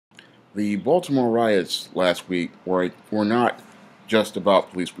The Baltimore riots last week were not just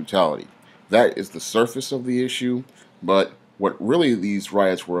about police brutality. That is the surface of the issue, but what really these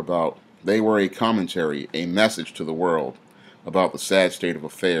riots were about, they were a commentary, a message to the world about the sad state of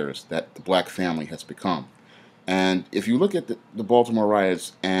affairs that the black family has become. And if you look at the Baltimore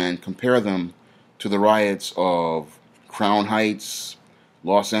riots and compare them to the riots of Crown Heights,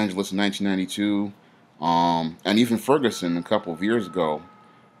 Los Angeles in 1992, and even Ferguson a couple of years ago,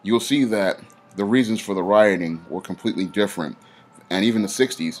 you'll see that the reasons for the rioting were completely different. And even the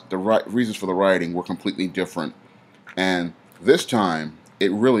 60s, the reasons for the rioting were completely different. And this time,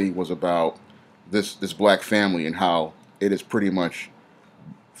 it really was about this black family and how it has pretty much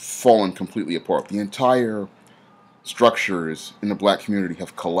fallen completely apart. The entire structures in the black community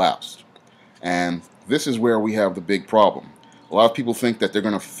have collapsed. And this is where we have the big problem. A lot of people think that they're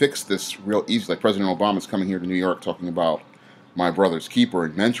going to fix this real easy, like President Obama's coming here to New York talking about my brother's keeper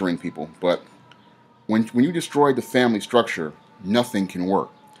and mentoring people. But when you destroy the family structure, nothing can work.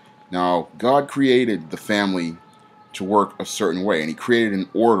 Now, God created the family to work a certain way, and He created an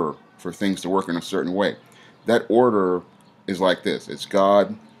order for things to work in a certain way. That order is like this: it's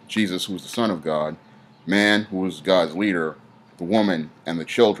God, Jesus, who is the Son of God, man, who is God's leader, the woman, and the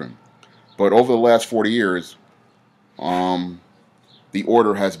children. But over the last 40 years, um, the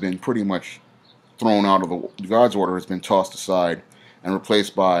order has been pretty much thrown out of God's order has been tossed aside and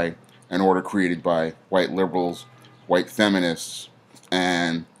replaced by an order created by white liberals, white feminists,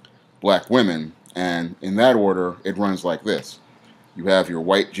 and black women. And in that order, it runs like this: you have your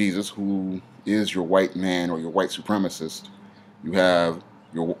white Jesus, who is your white man or your white supremacist. You have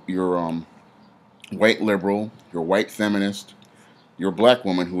your white liberal, your white feminist, your black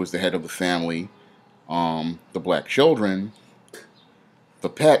woman, who is the head of the family, the black children, the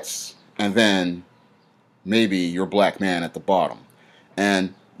pets, and then maybe your black man at the bottom.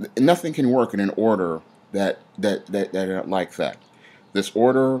 And nothing can work in an order that like that. This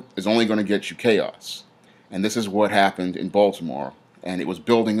order is only going to get you chaos. And this is what happened in Baltimore. And it was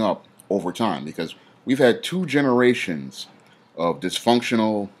building up over time because we've had two generations of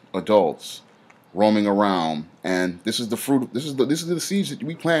dysfunctional adults roaming around, and this is the fruit. This is the seeds that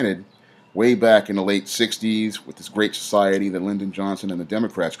we planted way back in the late '60s with this great society that Lyndon Johnson and the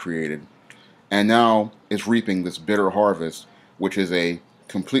Democrats created, and now it's reaping this bitter harvest, which is a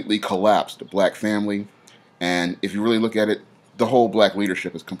completely collapsed black family. And if you really look at it, the whole black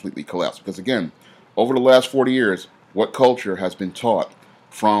leadership is completely collapsed. Because again, over the last 40 years, what culture has been taught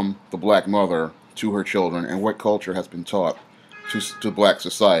from the black mother to her children, and what culture has been taught to black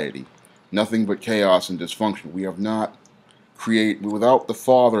society? Nothing but chaos and dysfunction. We have not without the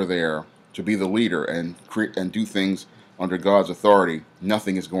father there to be the leader and create and do things under God's authority.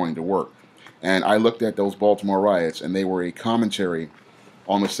 Nothing is going to work. And I looked at those Baltimore riots, and they were a commentary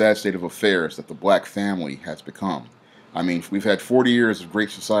on the sad state of affairs that the black family has become. I mean, we've had 40 years of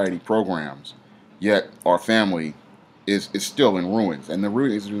Great Society programs, yet our family is still in ruins. And the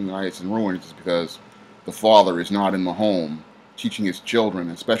reason why it's in ruins is because the father is not in the home teaching his children,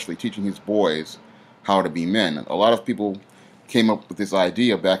 especially teaching his boys, how to be men. A lot of people came up with this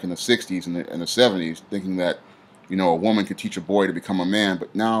idea back in the 60s and the 70s, thinking that, a woman could teach a boy to become a man,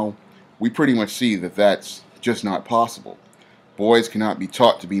 but now we pretty much see that that's just not possible. Boys cannot be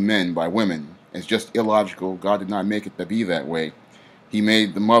taught to be men by women. It's just illogical. God did not make it to be that way. He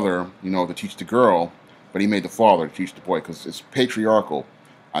made the mother, to teach the girl, but He made the father to teach the boy because it's patriarchal.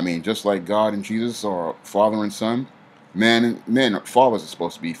 I mean, just like God and Jesus are father and son, fathers are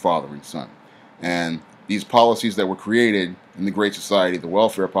supposed to be father and son. And these policies that were created in the Great Society, the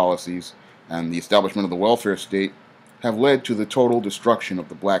welfare policies, and the establishment of the welfare state, have led to the total destruction of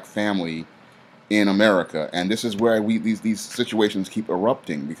the black family in America. And this is where these situations keep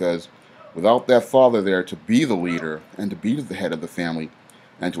erupting, because without that father there to be the leader and to be the head of the family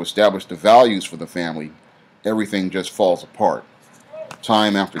and to establish the values for the family, everything just falls apart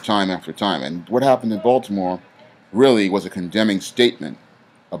time after time after time. And what happened in Baltimore really was a condemning statement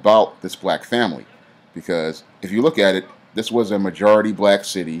about this black family, because if you look at it, this was a majority black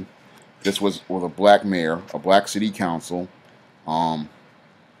city. This was with a black mayor, a black city council, um,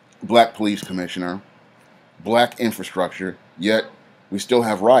 black police commissioner, black infrastructure, yet we still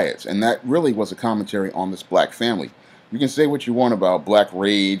have riots. And that really was a commentary on this black family. You can say what you want about black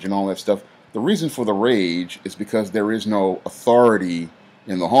rage and all that stuff. The reason for the rage is because there is no authority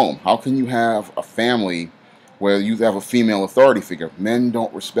in the home. How can you have a family where you have a female authority figure? Men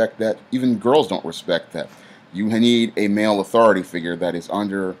don't respect that. Even girls don't respect that. You need a male authority figure that is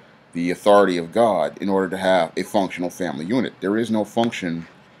under the authority of God in order to have a functional family unit. There is no function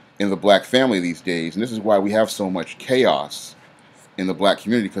in the black family these days, and this is why we have so much chaos in the black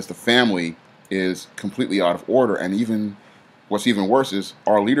community because the family is completely out of order. And even what's even worse is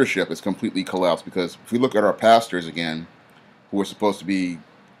our leadership is completely collapsed, because if we look at our pastors again, who are supposed to be,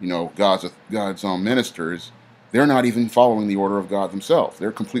 God's ministers, they're not even following the order of God themselves.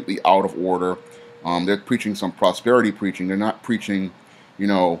 They're completely out of order. They're preaching some prosperity preaching. They're not preaching, you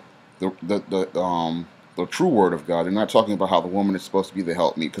know, the true word of God. They're not talking about how the woman is supposed to be the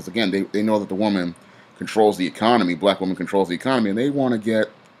helpmeet, because again, they know that the woman controls the economy. Black woman controls the economy, and they want to get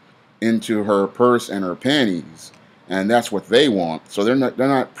into her purse and her panties, and that's what they want. So they're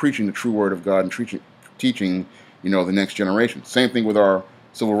not preaching the true word of God and teaching the next generation. Same thing with our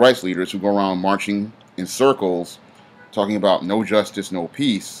civil rights leaders who go around marching in circles talking about no justice, no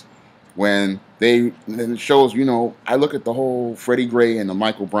peace, when then it shows, I look at the whole Freddie Gray and the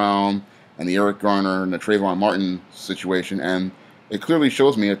Michael Brown and the Eric Garner and the Trayvon Martin situation, and it clearly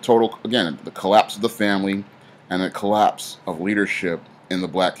shows me a total, again, the collapse of the family and the collapse of leadership in the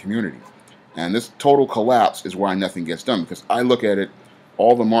black community. And this total collapse is why nothing gets done, because I look at it,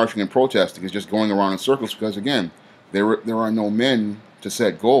 all the marching and protesting is just going around in circles, because again, there are no men to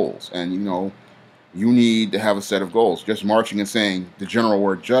set goals. And you need to have a set of goals. Just marching and saying the general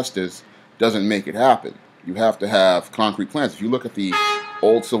word justice doesn't make it happen. You have to have concrete plans. If you look at the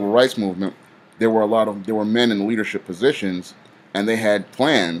old civil rights movement, there were men in leadership positions, and they had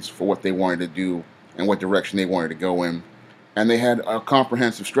plans for what they wanted to do and what direction they wanted to go in, and they had a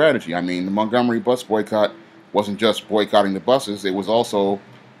comprehensive strategy. I mean, the Montgomery bus boycott wasn't just boycotting the buses; it was also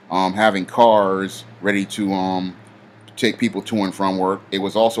having cars ready to take people to and from work. It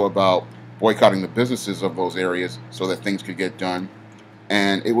was also about boycotting the businesses of those areas so that things could get done.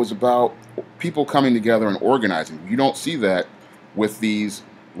 And it was about people coming together and organizing. You don't see that with these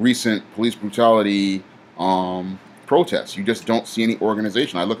recent police brutality protests. You just don't see any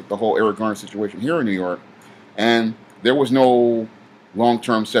organization. I look at the whole Eric Garner situation here in New York, and there was no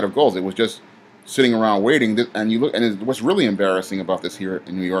long-term set of goals. It was just sitting around waiting. And you look, and what's really embarrassing about this here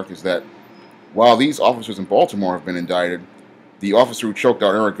in New York is that while these officers in Baltimore have been indicted, the officer who choked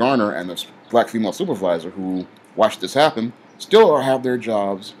out Eric Garner and the black female supervisor who watched this happen still have their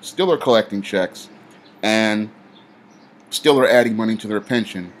jobs, still are collecting checks, and still are adding money to their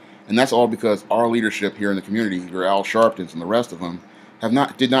pension. And that's all because our leadership here in the community, your Al Sharptons and the rest of them,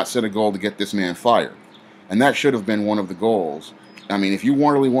 did not set a goal to get this man fired. And that should have been one of the goals. I mean, if you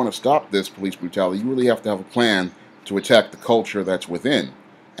really want to stop this police brutality, you really have to have a plan to attack the culture that's within.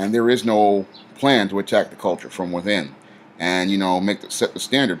 And there is no plan to attack the culture from within. And set the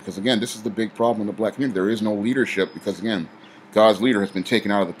standard, because again, this is the big problem in the black community. There is no leadership, because again, God's leader has been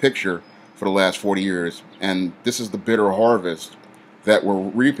taken out of the picture for the last 40 years, and this is the bitter harvest that we're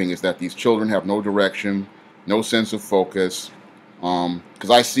reaping, is that these children have no direction, no sense of focus.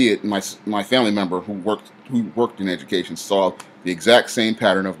 Because I see it, my family member who worked in education saw the exact same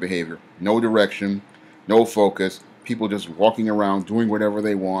pattern of behavior: no direction, no focus, people just walking around doing whatever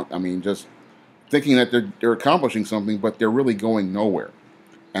they want. I mean, just thinking that they're accomplishing something, but they're really going nowhere.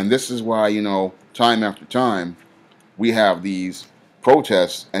 And this is why, time after time, we have these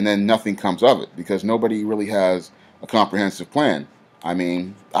protests and then nothing comes of it, because nobody really has a comprehensive plan. I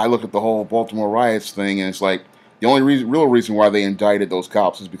mean, I look at the whole Baltimore Riots thing, and it's like the only real reason why they indicted those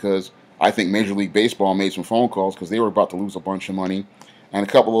cops is because I think Major League Baseball made some phone calls because they were about to lose a bunch of money, and a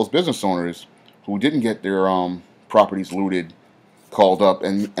couple of those business owners who didn't get their properties looted called up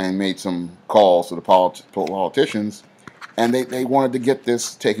and made some calls to the politicians, and they wanted to get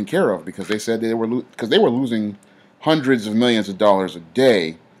this taken care of, because they said they were losing hundreds of millions of dollars a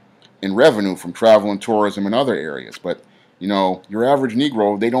day in revenue from travel and tourism and other areas. But your average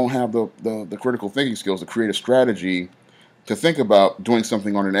Negro, they don't have the critical thinking skills to create a strategy to think about doing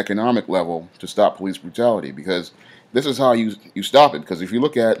something on an economic level to stop police brutality, because this is how you stop it. Because if you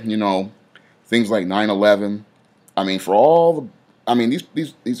look at things like 9/11, I mean,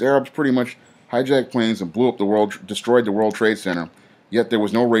 these Arabs pretty much hijacked planes and blew up destroyed the World Trade Center. Yet there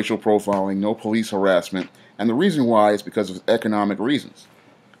was no racial profiling, no police harassment, and the reason why is because of economic reasons,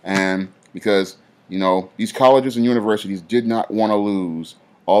 and because these colleges and universities did not want to lose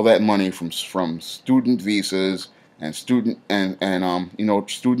all that money from student visas and students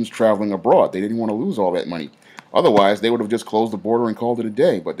traveling abroad. They didn't want to lose all that money. Otherwise, they would have just closed the border and called it a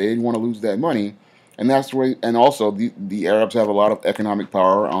day. But they didn't want to lose that money. And that's where, and also the Arabs have a lot of economic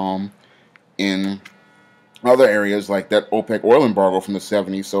power in other areas, like that OPEC oil embargo from the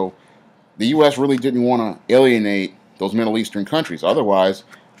 70s. So the U.S. really didn't want to alienate those Middle Eastern countries. Otherwise,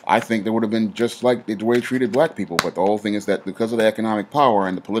 I think they would have been just like the way they treated black people. But the whole thing is that because of the economic power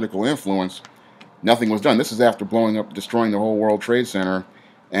and the political influence, nothing was done. This is after destroying the whole World Trade Center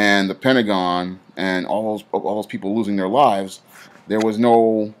and the Pentagon and all those people losing their lives. there was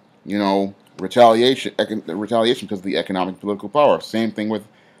no, retaliation because of the economic and political power. Same thing with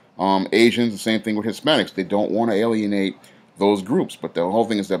Asians, the same thing with Hispanics. They don't want to alienate those groups, but the whole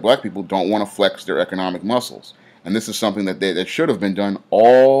thing is that black people don't want to flex their economic muscles. And this is something that should have been done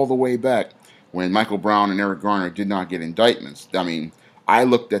all the way back when Michael Brown and Eric Garner did not get indictments. I mean, I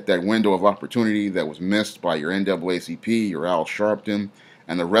looked at that window of opportunity that was missed by your NAACP, your Al Sharpton,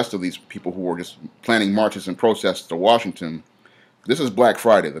 and the rest of these people who were just planning marches and protests to Washington. This is Black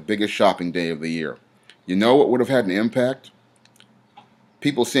Friday, the biggest shopping day of the year. You know what would have had an impact?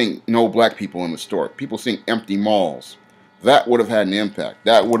 People seeing no black people in the store, people seeing empty malls. That would have had an impact.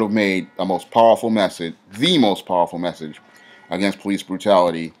 That would have made the most powerful message against police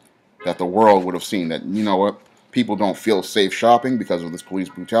brutality that the world would have seen. That, you know what, people don't feel safe shopping because of this police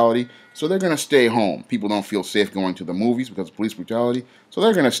brutality, so they're going to stay home. People don't feel safe going to the movies because of police brutality, so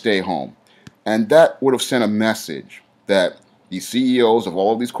they're going to stay home. And that would have sent a message that the CEOs of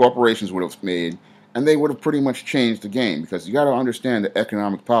all of these corporations would have made, and they would have pretty much changed the game, because you got to understand that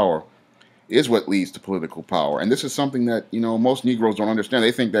economic power is what leads to political power. And this is something that, most Negroes don't understand.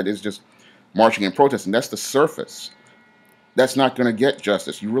 They think that it's just marching and protesting. That's the surface. That's not going to get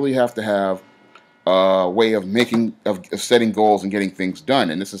justice. You really have to have a way of setting goals and getting things done.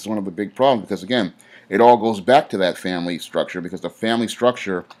 And this is one of the big problems, because, again, it all goes back to that family structure, because the family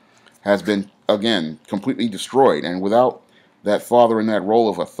structure has been, again, completely destroyed. And without that father in that role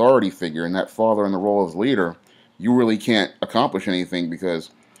of authority figure and that father in the role as leader, you really can't accomplish anything,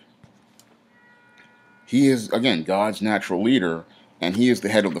 because he is, again, God's natural leader, and he is the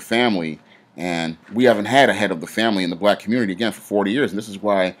head of the family. And we haven't had a head of the family in the black community, again, for 40 years. And this is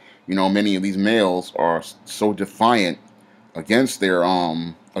why, many of these males are so defiant against their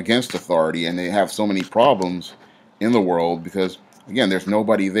against authority, and they have so many problems in the world because, again, there's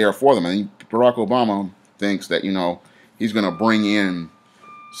nobody there for them. And Barack Obama thinks that, he's going to bring in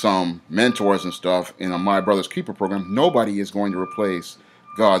some mentors and stuff in a My Brother's Keeper program. Nobody is going to replace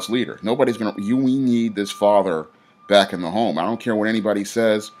God's leader. Nobody's going to. We need this father back in the home. I don't care what anybody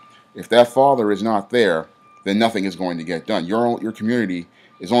says. If that father is not there, then nothing is going to get done. Your community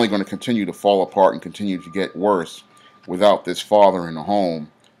is only going to continue to fall apart and continue to get worse without this father in the home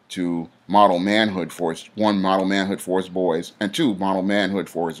to model manhood for his, one, model manhood for his boys, and two, model manhood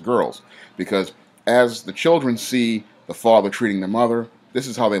for his girls. Because as the children see the father treating the mother, this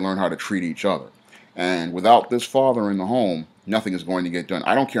is how they learn how to treat each other. And without this father in the home, nothing is going to get done.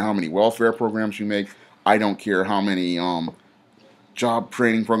 I don't care how many welfare programs you make. I don't care how many job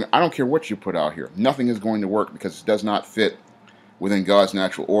training programs. I don't care what you put out here. Nothing is going to work because it does not fit within God's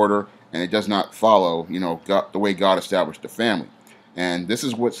natural order, and it does not follow, God, the way God established the family. And this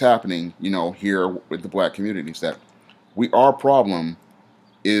is what's happening, here with the black communities, that our problem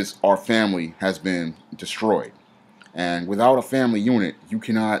is our family has been destroyed. And without a family unit, you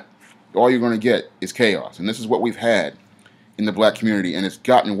cannot, all you're going to get is chaos. And this is what we've had in the black community, and it's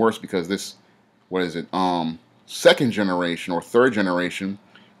gotten worse because this, second generation or third generation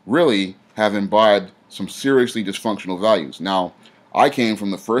really have imbibed some seriously dysfunctional values. Now, I came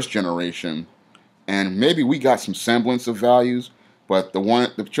from the first generation, and maybe we got some semblance of values, but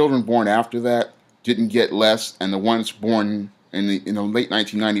the children born after that didn't get less, and the ones born in the late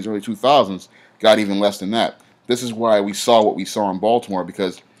 1990s, early 2000s got even less than that. This is why we saw what we saw in Baltimore,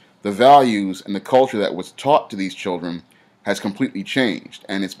 because the values and the culture that was taught to these children has completely changed,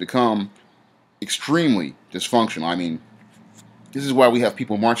 and it's become extremely dysfunctional. I mean, this is why we have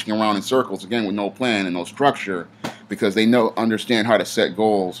people marching around in circles, again, with no plan and no structure, because they understand how to set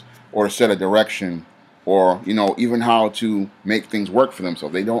goals or to set a direction, or, even how to make things work for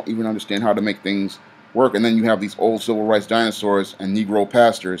themselves. They don't even understand how to make things work. And then you have these old civil rights dinosaurs and Negro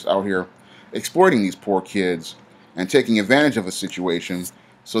pastors out here exploiting these poor kids and taking advantage of the situation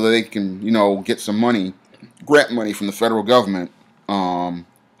so that they can, get some money, grant money from the federal government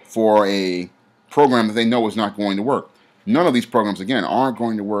for a program that they know is not going to work. None of these programs, again, aren't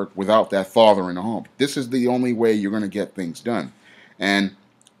going to work without that father in the home. This is the only way you're going to get things done. And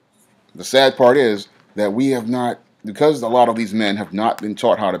the sad part is that we have not, because a lot of these men have not been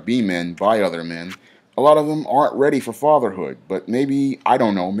taught how to be men by other men, a lot of them aren't ready for fatherhood. But maybe, I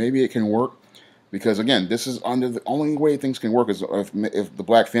don't know, maybe it can work. Because, again, this is the only way things can work is if the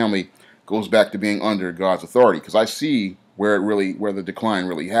black family goes back to being under God's authority. Because I see where the decline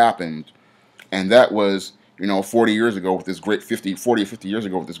really happened. And that was, 40 years ago with this great 40 or 50 years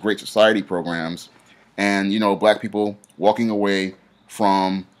ago with this Great Society programs, and, black people walking away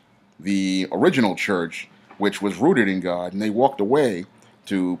from the original church, which was rooted in God, and they walked away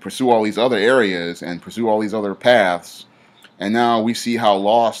to pursue all these other areas and pursue all these other paths. And now we see how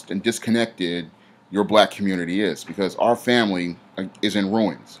lost and disconnected your black community is, because our family is in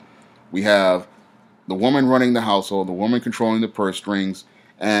ruins. We have the woman running the household, the woman controlling the purse strings,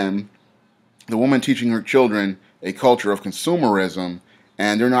 and the woman teaching her children a culture of consumerism,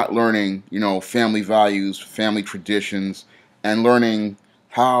 and they're not learning, family values, family traditions, and learning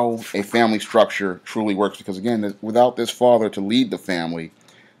how a family structure truly works. Because again, without this father to lead the family,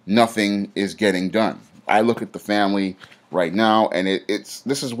 nothing is getting done. I look at the family right now, and it's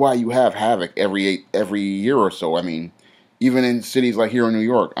this is why you have havoc every year or so. I mean, even in cities like here in New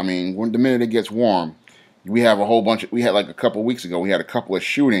York. I mean, when the minute it gets warm, we have a whole bunch. We had like a couple of weeks ago, we had a couple of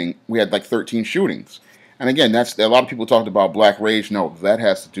shooting. We had like 13 shootings, and again, that's a lot of people talked about black rage. No, that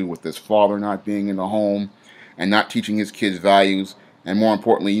has to do with this father not being in the home and not teaching his kids values, and more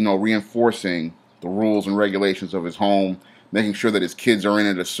importantly, reinforcing the rules and regulations of his home, making sure that his kids are in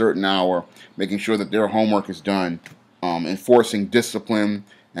at a certain hour, making sure that their homework is done, enforcing discipline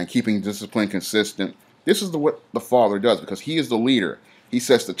and keeping discipline consistent. This is what the father does, because he is the leader. He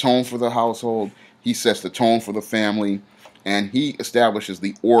sets the tone for the household. He sets the tone for the family, and he establishes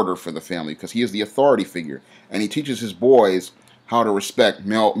the order for the family because he is the authority figure, and he teaches his boys how to respect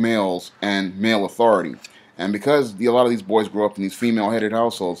males and male authority. And because a lot of these boys grow up in these female-headed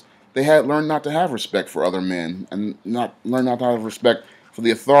households, they had learned not to have respect for other men, and learn not to have respect for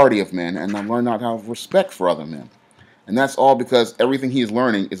the authority of men, and learn not to have respect for other men. And that's all because everything he is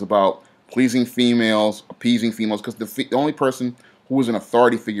learning is about pleasing females, appeasing females, because the only person who is an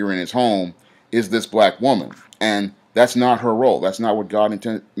authority figure in his home is this black woman. And that's not her role. That's not what God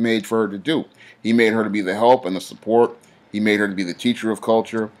made for her to do. He made her to be the help and the support. He made her to be the teacher of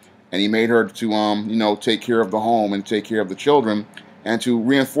culture. And he made her to, take care of the home and take care of the children, and to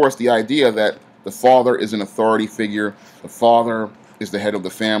reinforce the idea that the father is an authority figure. The father is the head of the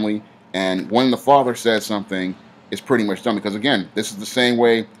family. And when the father says something, it's pretty much done. Because again, this is the same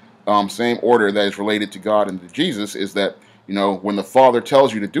way, same order that is related to God and to Jesus, is that, when the father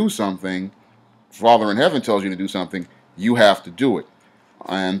tells you to do something, Father in heaven tells you to do something, you have to do it.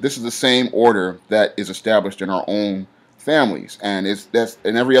 And this is the same order that is established in our own families, and that's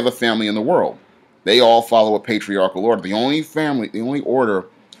in every other family in the world. They all follow a patriarchal order. The only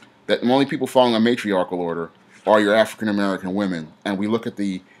people following a matriarchal order are your African American women. And we look at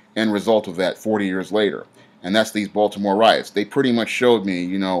the end result of that 40 years later, and that's these Baltimore riots. They pretty much showed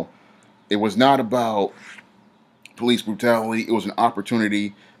me, it was not about police brutality. It was an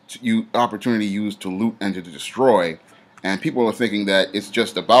opportunity used to loot and to destroy. And people are thinking that it's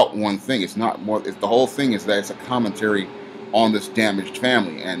just about one thing. It's not more. The whole thing is that it's a commentary on this damaged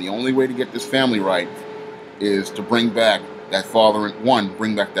family. And the only way to get this family right is to bring back that father.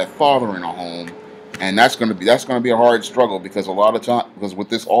 Bring back that father in a home, and that's going to be a hard struggle, because a lot of time, because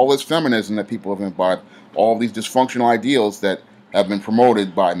with all this feminism that people have imbibed, all these dysfunctional ideals that have been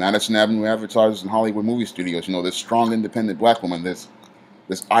promoted by Madison Avenue advertisers and Hollywood movie studios. This strong, independent black woman. This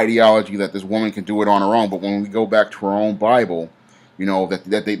ideology that this woman can do it on her own. But when we go back to her own Bible,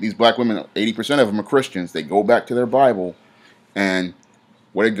 these black women, 80% of them are Christians. They go back to their Bible, and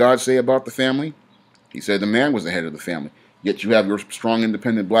what did God say about the family? He said the man was the head of the family. Yet you have your strong,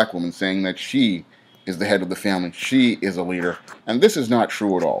 independent black woman saying that she is the head of the family. She is a leader, and this is not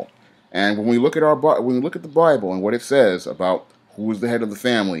true at all. And when we look at the Bible and what it says about who is the head of the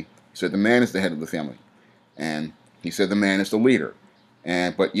family, he said the man is the head of the family, and he said the man is the leader.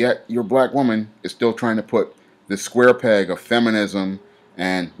 But yet your black woman is still trying to put this square peg of feminism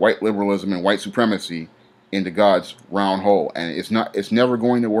and white liberalism and white supremacy into God's round hole. And it's never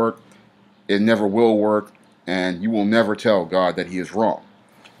going to work. It never will work. And you will never tell God that he is wrong.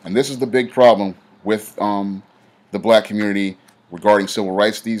 And this is the big problem with the black community regarding civil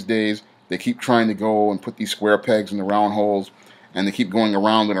rights these days. They keep trying to go and put these square pegs in the round holes, and they keep going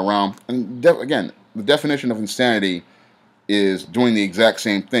around and around. And again, the definition of insanity is doing the exact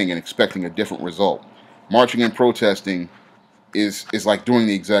same thing and expecting a different result. Marching and protesting is like doing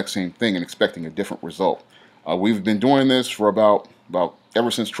the exact same thing and expecting a different result. We've been doing this for about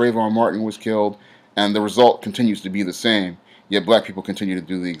ever since Trayvon Martin was killed, and the result continues to be the same, yet black people continue to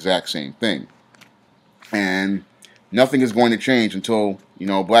do the exact same thing. And nothing is going to change until,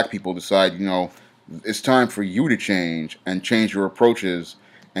 black people decide, it's time for you to change and change your approaches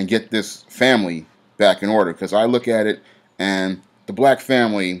and get this family back in order. Because I look at it, and the black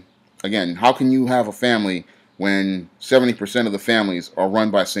family, again, how can you have a family when 70% of the families are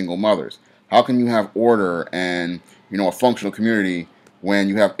run by single mothers? How can you have order and, a functional community when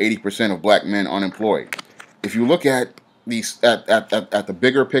you have 80% of black men unemployed? If you look at the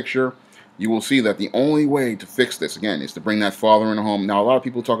bigger picture, you will see that the only way to fix this, again, is to bring that father in the home. Now, a lot of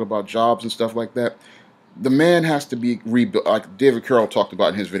people talk about jobs and stuff like that. The man has to be rebuilt, like David Carroll talked about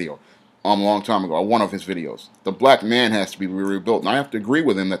in his video. a long time ago, one of his videos. The black man has to be rebuilt. And I have to agree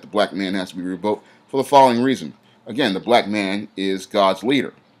with him that the black man has to be rebuilt for the following reason. Again, the black man is God's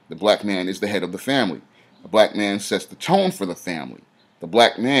leader. The black man is the head of the family. The black man sets the tone for the family. The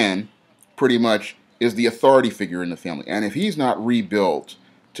black man pretty much is the authority figure in the family. And if he's not rebuilt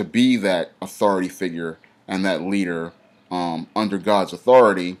to be that authority figure and that leader under God's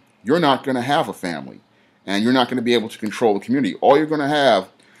authority, you're not going to have a family. And you're not going to be able to control the community. All you're going to have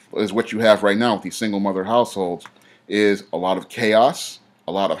is what you have right now with these single mother households, is a lot of chaos,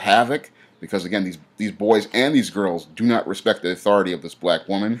 a lot of havoc, because again, these boys and these girls do not respect the authority of this black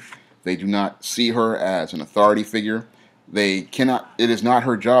woman. They do not see her as an authority figure. They cannot, it is not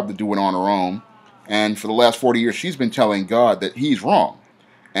her job to do it on her own. And for the last 40 years, she's been telling God that he's wrong.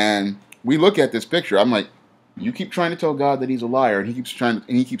 And we look at this picture, I'm like, you keep trying to tell God that he's a liar, and he keeps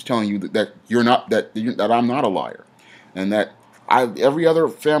telling you that you're not, that I'm not a liar, and that every other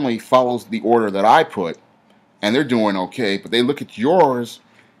family follows the order that I put, and they're doing okay. But they look at yours,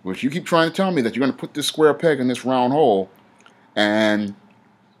 which you keep trying to tell me that you're going to put this square peg in this round hole, and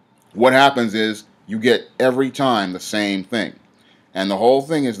what happens is you get every time the same thing. And the whole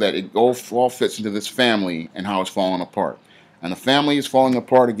thing is that it all fits into this family and how it's falling apart. And the family is falling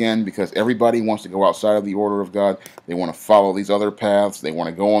apart again because everybody wants to go outside of the order of God. They want to follow these other paths. They want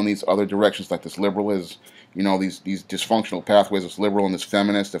to go on these other directions, like this liberal is, these dysfunctional pathways this liberal and this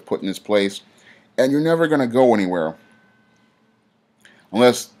feminist have put in this place. And you're never going to go anywhere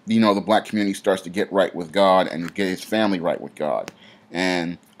unless, the black community starts to get right with God and get his family right with God.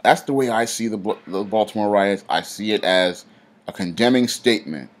 And that's the way I see the Baltimore riots. I see it as a condemning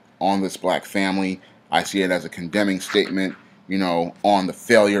statement on this black family. I see it as a condemning statement, on the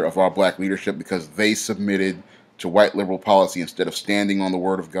failure of our black leadership because they submitted to white liberal policy instead of standing on the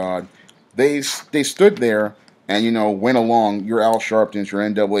word of God. They stood there and, went along. Your Al Sharptons, your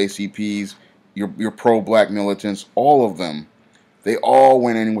NAACPs, your pro-black militants, all of them, they all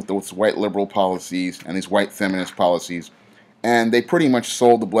went in with those white liberal policies and these white feminist policies. And they pretty much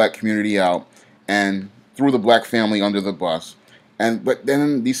sold the black community out and threw the black family under the bus. But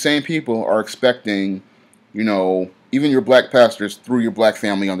then these same people are expecting, even your black pastors threw your black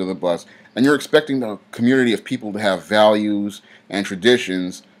family under the bus. And you're expecting the community of people to have values and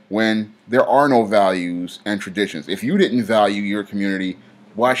traditions when there are no values and traditions. If you didn't value your community,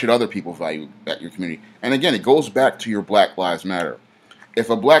 why should other people value your community? And again, it goes back to your Black Lives Matter. If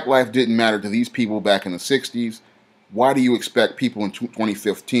a black life didn't matter to these people back in the 60s, why do you expect people in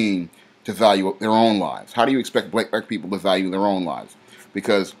 2015 to value their own lives? How do you expect black people to value their own lives?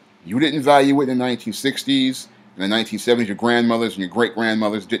 Because you didn't value it in the 1960s, in the 1970s, your grandmothers and your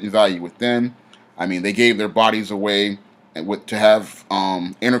great-grandmothers didn't value it then. I mean, they gave their bodies away to have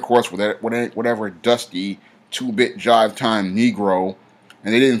intercourse with whatever dusty, 2-bit jive time Negro,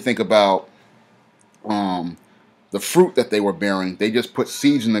 and they didn't think about the fruit that they were bearing. They just put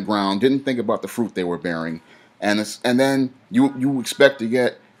seeds in the ground, didn't think about the fruit they were bearing. And then you expect to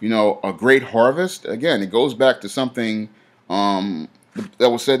get, a great harvest. Again, it goes back to something that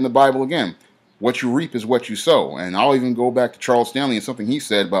was said in the Bible again. What you reap is what you sow. And I'll even go back to Charles Stanley and something he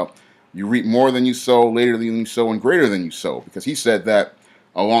said about you reap more than you sow, later than you sow, and greater than you sow. Because he said that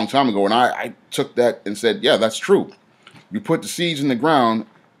a long time ago. And I took that and said, yeah, that's true. You put the seeds in the ground.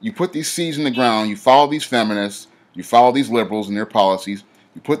 You put these seeds in the ground. You follow these feminists. You follow these liberals and their policies.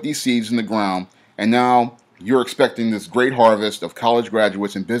 You put these seeds in the ground. And now you're expecting this great harvest of college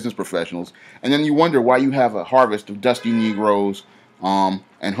graduates and business professionals, and then you wonder why you have a harvest of dusty Negroes and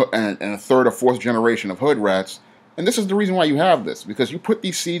a third or fourth generation of hood rats. And this is the reason why you have this, because you put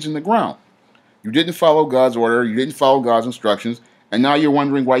these seeds in the ground. You didn't follow God's order, you didn't follow God's instructions, and now you're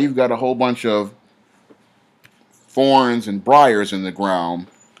wondering why you've got a whole bunch of thorns and briars in the ground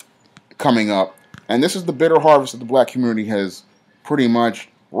coming up. And this is the bitter harvest that the black community has pretty much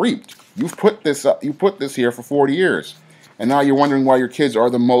reaped. You've put this up. You put this here for 40 years, and now you're wondering why your kids are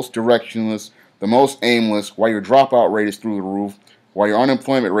the most directionless, the most aimless, why your dropout rate is through the roof, why your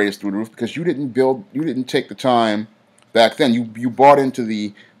unemployment rate is through the roof, because you didn't take the time back then. You bought into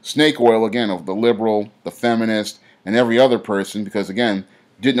the snake oil again of the liberal, the feminist, and every other person, because again,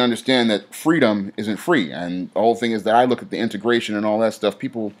 didn't understand that freedom isn't free. And the whole thing is that I look at the integration and all that stuff.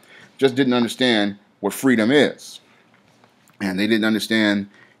 People just didn't understand what freedom is, and they didn't understand.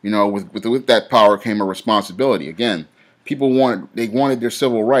 With that power came a responsibility. Again, people wanted their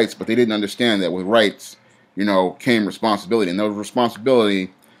civil rights, but they didn't understand that with rights, came responsibility. And the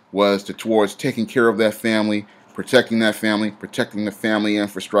responsibility was towards taking care of that family, protecting that family, protecting the family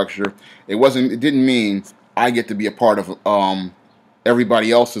infrastructure. It didn't mean I get to be a part of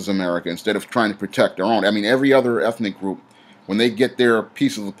everybody else's America instead of trying to protect our own. I mean, every other ethnic group, when they get their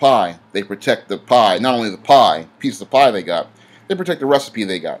piece of the pie, they protect the pie. Not only the pie, piece of the pie they got, they protect the recipe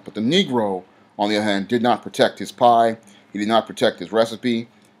they got. But the Negro, on the other hand, did not protect his pie. He did not protect his recipe,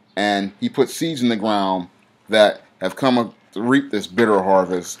 and he put seeds in the ground that have come to reap this bitter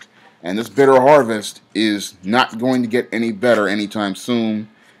harvest. And this bitter harvest is not going to get any better anytime soon.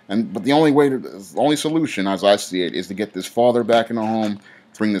 But the only solution, as I see it, is to get this father back in the home,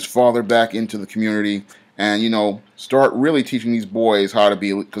 bring this father back into the community, and start really teaching these boys how to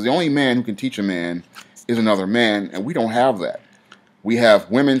be. Because the only man who can teach a man is another man, and we don't have that. We have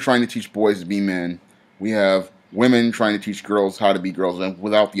women trying to teach boys to be men. We have women trying to teach girls how to be girls, and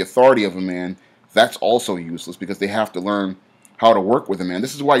without the authority of a man, that's also useless because they have to learn how to work with a man.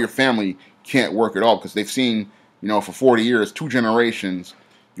 This is why your family can't work at all, because they've seen, for 40 years, 2 generations,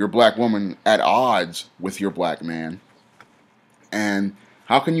 your black woman at odds with your black man. And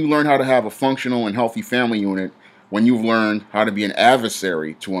how can you learn how to have a functional and healthy family unit when you've learned how to be an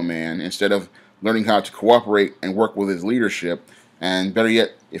adversary to a man instead of learning how to cooperate and work with his leadership? And better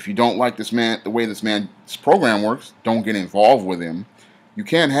yet, if you don't like this man, the way this man's program works, don't get involved with him. You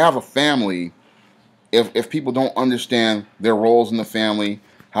can't have a family if people don't understand their roles in the family,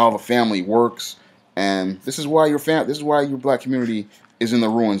 how the family works. And this is why your black community is in the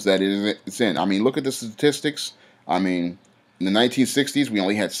ruins that it's in. I mean, look at the statistics. I mean, in the 1960s, we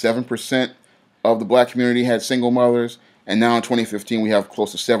only had 7% of the black community had single mothers, and now in 2015, we have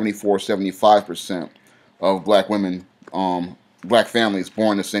close to 75% of black women, black families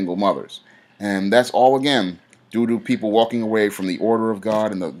born to single mothers. And that's all, again, due to people walking away from the order of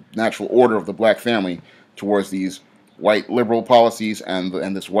God and the natural order of the black family towards these white liberal policies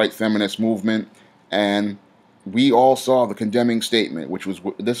and this white feminist movement. And we all saw the condemning statement,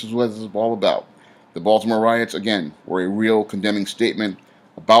 this is what this is all about. The Baltimore Riots, again, were a real condemning statement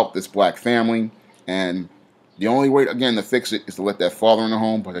about this black family. And the only way, again, to fix it is to let that father in the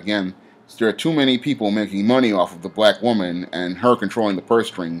home. But again, there are too many people making money off of the black woman and her controlling the purse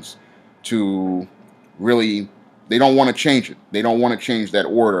strings to really, they don't want to change it. They don't want to change that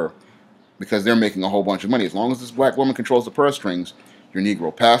order because they're making a whole bunch of money. As long as this black woman controls the purse strings, your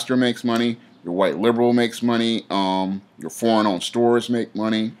Negro pastor makes money, your white liberal makes money, your foreign-owned stores make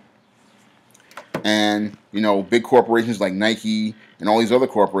money, and big corporations like Nike and all these other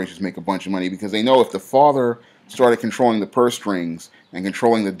corporations make a bunch of money because they know if the father started controlling the purse strings and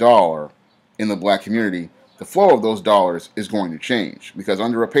controlling the dollar in the black community, the flow of those dollars is going to change, because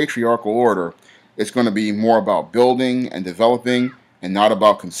under a patriarchal order, it's going to be more about building and developing and not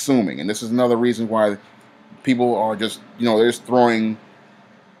about consuming. And this is another reason why people are just, they're just throwing,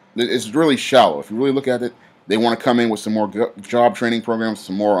 it's really shallow. If you really look at it, they want to come in with some more job training programs,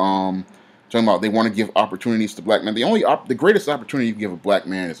 some more, talking about they want to give opportunities to black men. The greatest opportunity you can give a black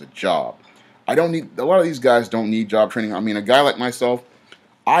man is a job. A lot of these guys don't need job training. I mean, a guy like myself,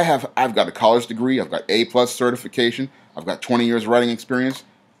 I've got a college degree, I've got A+ certification, I've got 20 years writing experience,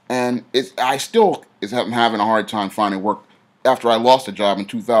 and I still am having a hard time finding work after I lost a job in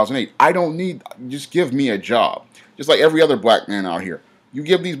 2008. Just give me a job. Just like every other black man out here. You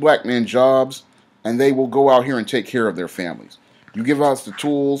give these black men jobs, and they will go out here and take care of their families. You give us the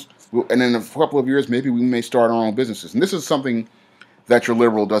tools, and in a couple of years, maybe we may start our own businesses. And this is something that your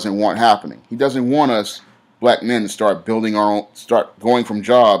liberal doesn't want happening. He doesn't want us black men to start going from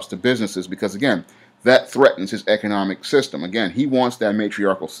jobs to businesses, because again, that threatens his economic system. Again, he wants that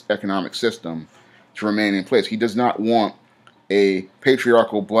matriarchal economic system to remain in place. He does not want a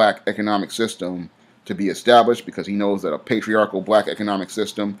patriarchal black economic system to be established, because he knows that a patriarchal black economic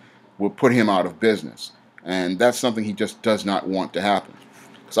system will put him out of business. And that's something he just does not want to happen.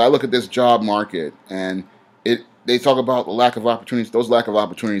 So I look at this job market, and they talk about the lack of opportunities. Those lack of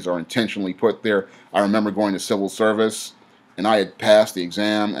opportunities are intentionally put there. I remember going to civil service, and I had passed the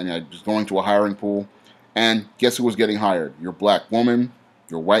exam, and I was going to a hiring pool. And guess who was getting hired? Your black woman,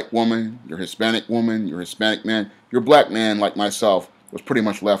 your white woman, your Hispanic woman, your Hispanic man. Your black man, like myself, was pretty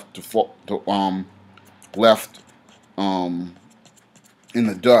much left in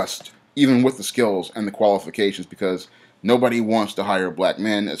the dust, even with the skills and the qualifications, because nobody wants to hire black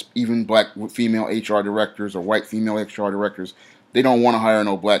men, as even black female HR directors or white female HR directors. They don't want to hire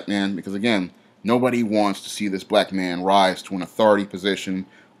no black man because, again, nobody wants to see this black man rise to an authority position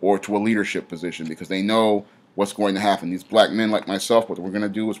or to a leadership position, because they know what's going to happen. These black men like myself, what we're going to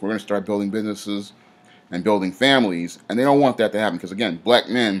do is we're going to start building businesses and building families, and they don't want that to happen because, again, black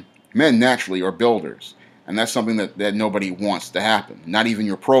men naturally are builders, and that's something that nobody wants to happen. Not even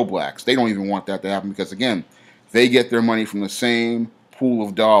your pro-blacks. They don't even want that to happen because, again, they get their money from the same pool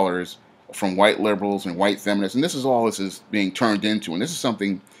of dollars from white liberals and white feminists. And this is all this is being turned into. And this is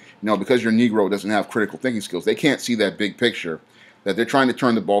something because your Negro doesn't have critical thinking skills, they can't see that big picture, that they're trying to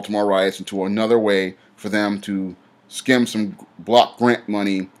turn the Baltimore riots into another way for them to skim some block grant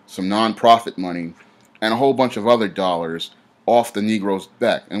money, some nonprofit money, and a whole bunch of other dollars off the Negro's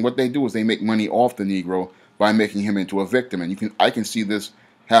back. And what they do is they make money off the Negro by making him into a victim. And I can see this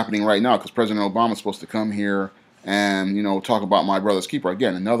happening right now because President Obama is supposed to come here and talk about My Brother's Keeper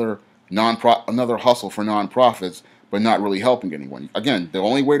again, another hustle for nonprofits, but not really helping anyone. Again, the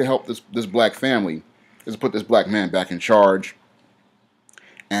only way to help this black family is to put this black man back in charge,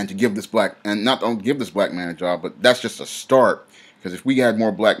 and to give this not only give this black man a job, but that's just a start. Because if we had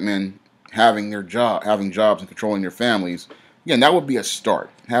more black men having jobs and controlling their families, again, that would be a start.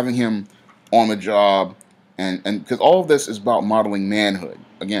 Having him on the job, and because all of this is about modeling manhood.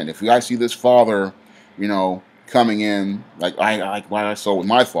 Again, if I see this father, coming in like I saw with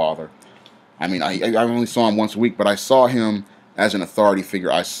my father. I mean, I only saw him once a week, but I saw him as an authority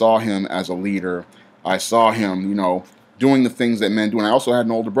figure. I saw him as a leader. I saw him, doing the things that men do. And I also had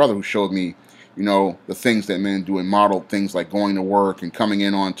an older brother who showed me, the things that men do and modeled things like going to work and coming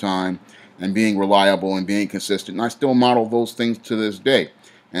in on time and being reliable and being consistent. And I still model those things to this day.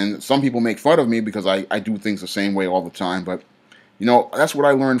 And some people make fun of me because I do things the same way all the time. But, that's what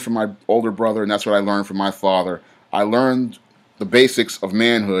I learned from my older brother, and that's what I learned from my father. I learned the basics of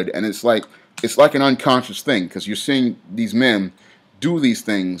manhood, and it's like an unconscious thing because you're seeing these men do these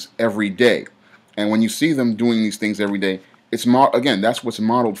things every day. And when you see them doing these things every day, again, that's what's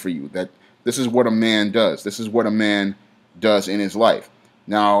modeled for you, that this is what a man does. This is what a man does in his life.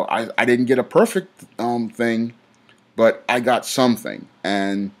 Now, I didn't get a perfect thing, but I got something.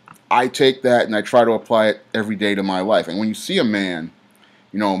 And I take that and I try to apply it every day to my life. And when you see a man,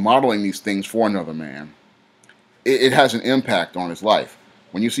 modeling these things for another man, it has an impact on his life.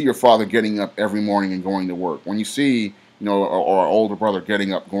 When you see your father getting up every morning and going to work, when you see, or an older brother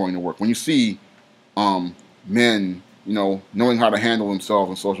getting up, going to work, when you see men, knowing how to handle themselves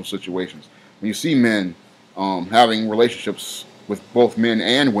in social situations, when you see men having relationships with both men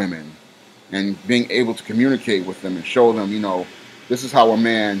and women and being able to communicate with them and show them, this is how a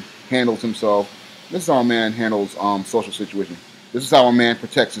man handles himself, this is how a man handles social situations, this is how a man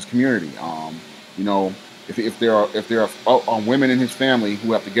protects his community. If there are women in his family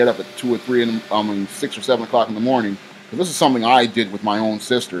who have to get up at 2 or 3 6 or 7 o'clock in the morning, because this is something I did with my own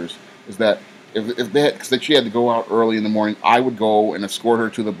sisters, is that because she had to go out early in the morning, I would go and escort her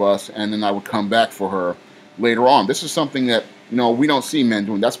to the bus, and then I would come back for her later on. This is something that we don't see men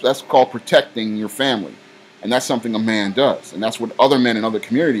doing. That's called protecting your family, and that's something a man does, and that's what other men in other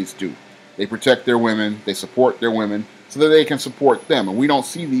communities do. They protect their women, they support their women, so that they can support them. And we don't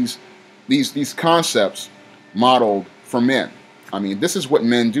see these concepts modeled for men. I mean, this is what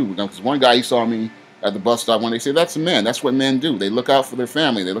men do. Because one guy, he saw me at the bus stop when they say, that's a man. That's what men do. They look out for their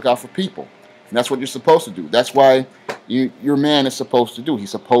family. They look out for people. And that's what you're supposed to do. That's why your man is supposed to do. He's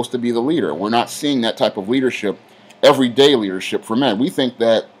supposed to be the leader. We're not seeing that type of leadership, everyday leadership for men. We think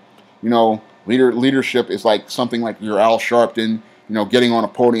that, leadership is like something like you're Al Sharpton, getting on a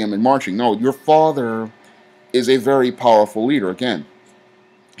podium and marching. No, your father is a very powerful leader. Again,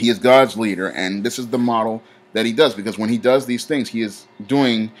 he is God's leader, and this is the model that he does, because when he does these things, he is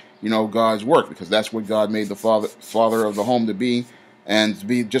doing, God's work, because that's what God made the father of the home to be, and to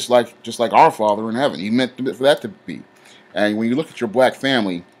be just like our Father in heaven. He meant for that to be. And when you look at your black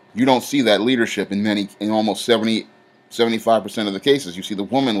family, you don't see that leadership in almost 75% of the cases. You see the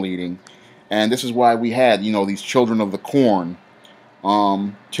woman leading, and this is why we had, these children of the corn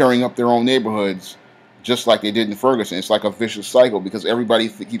tearing up their own neighborhoods, just like they did in Ferguson. It's like a vicious cycle, because everybody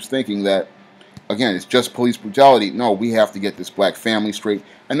keeps thinking that, again, it's just police brutality. No, we have to get this black family straight,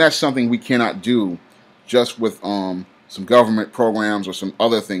 and that's something we cannot do just with some government programs or some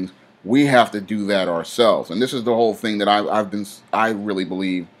other things. We have to do that ourselves, and this is the whole thing that I really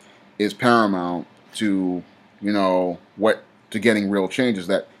believe is paramount to to getting real change, is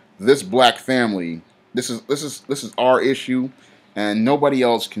that this black family, this is our issue, and nobody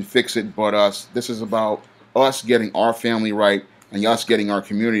else can fix it but us. This is about us getting our family right and us getting our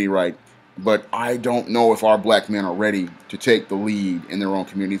community right. But I don't know if our black men are ready to take the lead in their own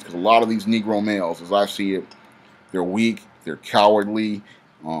communities, because a lot of these Negro males, as I see it, they're weak, they're cowardly,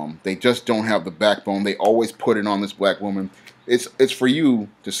 they just don't have the backbone. They always put it on this black woman. It's for you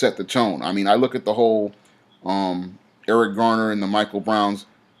to set the tone. I mean, I look at the whole Eric Garner and the Michael Browns.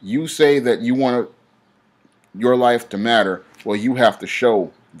 You say that you want your life to matter. Well, you have to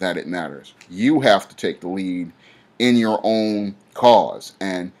show that it matters. You have to take the lead in your own cause.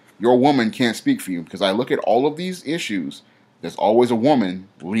 And your woman can't speak for you, because I look at all of these issues, there's always a woman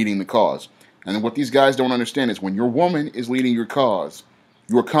leading the cause. And what these guys don't understand is when your woman is leading your cause,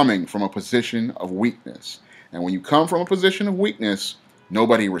 you are coming from a position of weakness. And when you come from a position of weakness,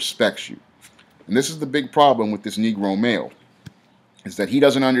 nobody respects you. And this is the big problem with this Negro male, is that he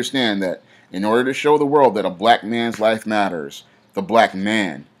doesn't understand that in order to show the world that a black man's life matters, the black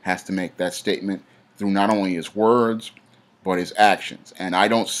man has to make that statement through not only his words, but his actions. And I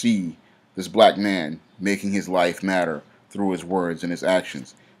don't see this black man making his life matter through his words and his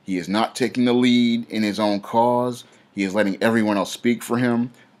actions. He is not taking the lead in his own cause. He is letting everyone else speak for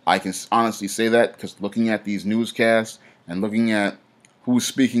him. I can honestly say that because looking at these newscasts and looking at who's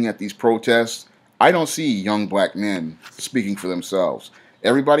speaking at these protests, I don't see young black men speaking for themselves.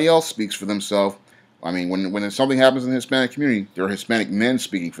 Everybody else speaks for themselves. I mean, when something happens in the Hispanic community, there are Hispanic men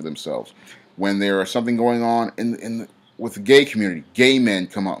speaking for themselves. When there is something going on with the gay community, gay men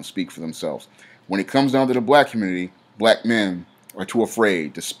come out and speak for themselves. When it comes down to the black community, black men are too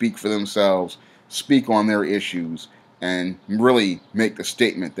afraid to speak for themselves, speak on their issues, and really make the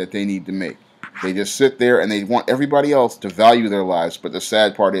statement that they need to make. They just sit there and they want everybody else to value their lives, but the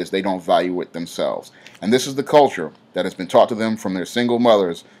sad part is they don't value it themselves. And this is the culture that has been taught to them from their single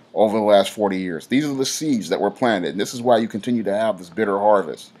mothers over the last 40 years. These are the seeds that were planted, and this is why you continue to have this bitter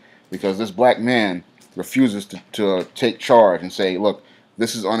harvest, because this black man refuses to take charge and say, look,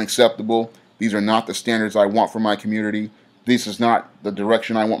 this is unacceptable. These are not the standards I want for my community. This is not the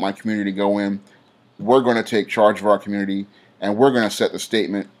direction I want my community to go in. We're going to take charge of our community, and we're going to set the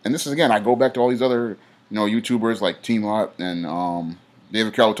statement. And this is, again, I go back to all these other, YouTubers like Team Lot and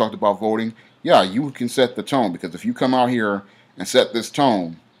David Carroll talked about voting. Yeah, you can set the tone, because if you come out here and set this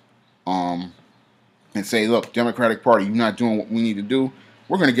tone and say, look, Democratic Party, you're not doing what we need to do,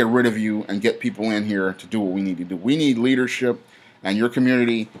 we're going to get rid of you and get people in here to do what we need to do. We need leadership, and your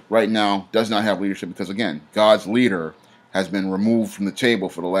community right now does not have leadership because, again, God's leader has been removed from the table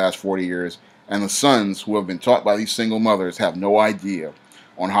for the last 40 years, and the sons who have been taught by these single mothers have no idea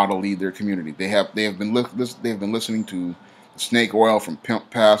on how to lead their community. They have been listening to snake oil from pimp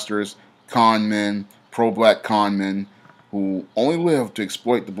pastors, con men, pro-black con men who only live to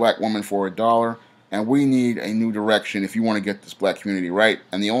exploit the black woman for $1. And we need a new direction if you want to get this black community right.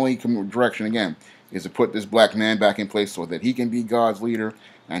 And the only direction, again, is to put this black man back in place so that he can be God's leader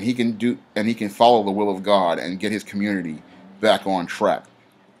and he can follow the will of God and get his community back on track.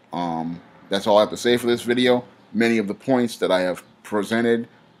 That's all I have to say for this video. Many of the points that I have presented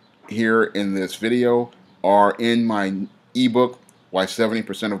here in this video are in my ebook, Why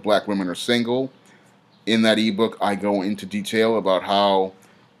 70% of Black Women Are Single. In that ebook, I go into detail about how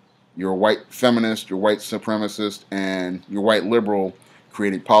your white feminist, your white supremacist, and your white liberal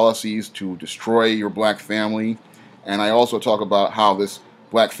created policies to destroy your black family. And I also talk about how this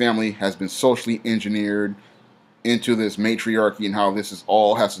black family has been socially engineered into this matriarchy, and how this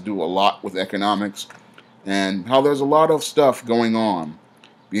all has to do a lot with economics, and how there's a lot of stuff going on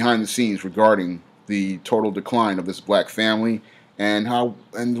behind the scenes regarding the total decline of this black family, and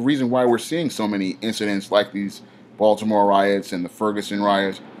the reason why we're seeing so many incidents like these Baltimore riots and the Ferguson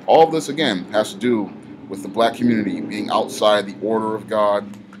riots. All of this, again, has to do with the black community being outside the order of God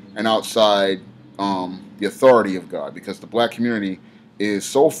and outside the authority of God, because the black community is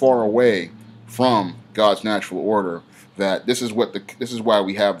so far away from God's natural order that this is why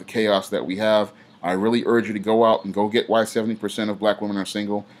we have the chaos that we have. I really urge you to go out and go get Why 70% of Black Women Are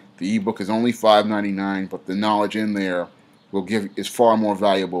Single. The ebook is only $5.99, but the knowledge in there is far more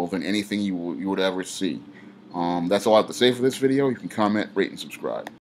valuable than anything you would ever see. That's all I have to say for this video. You can comment, rate, and subscribe.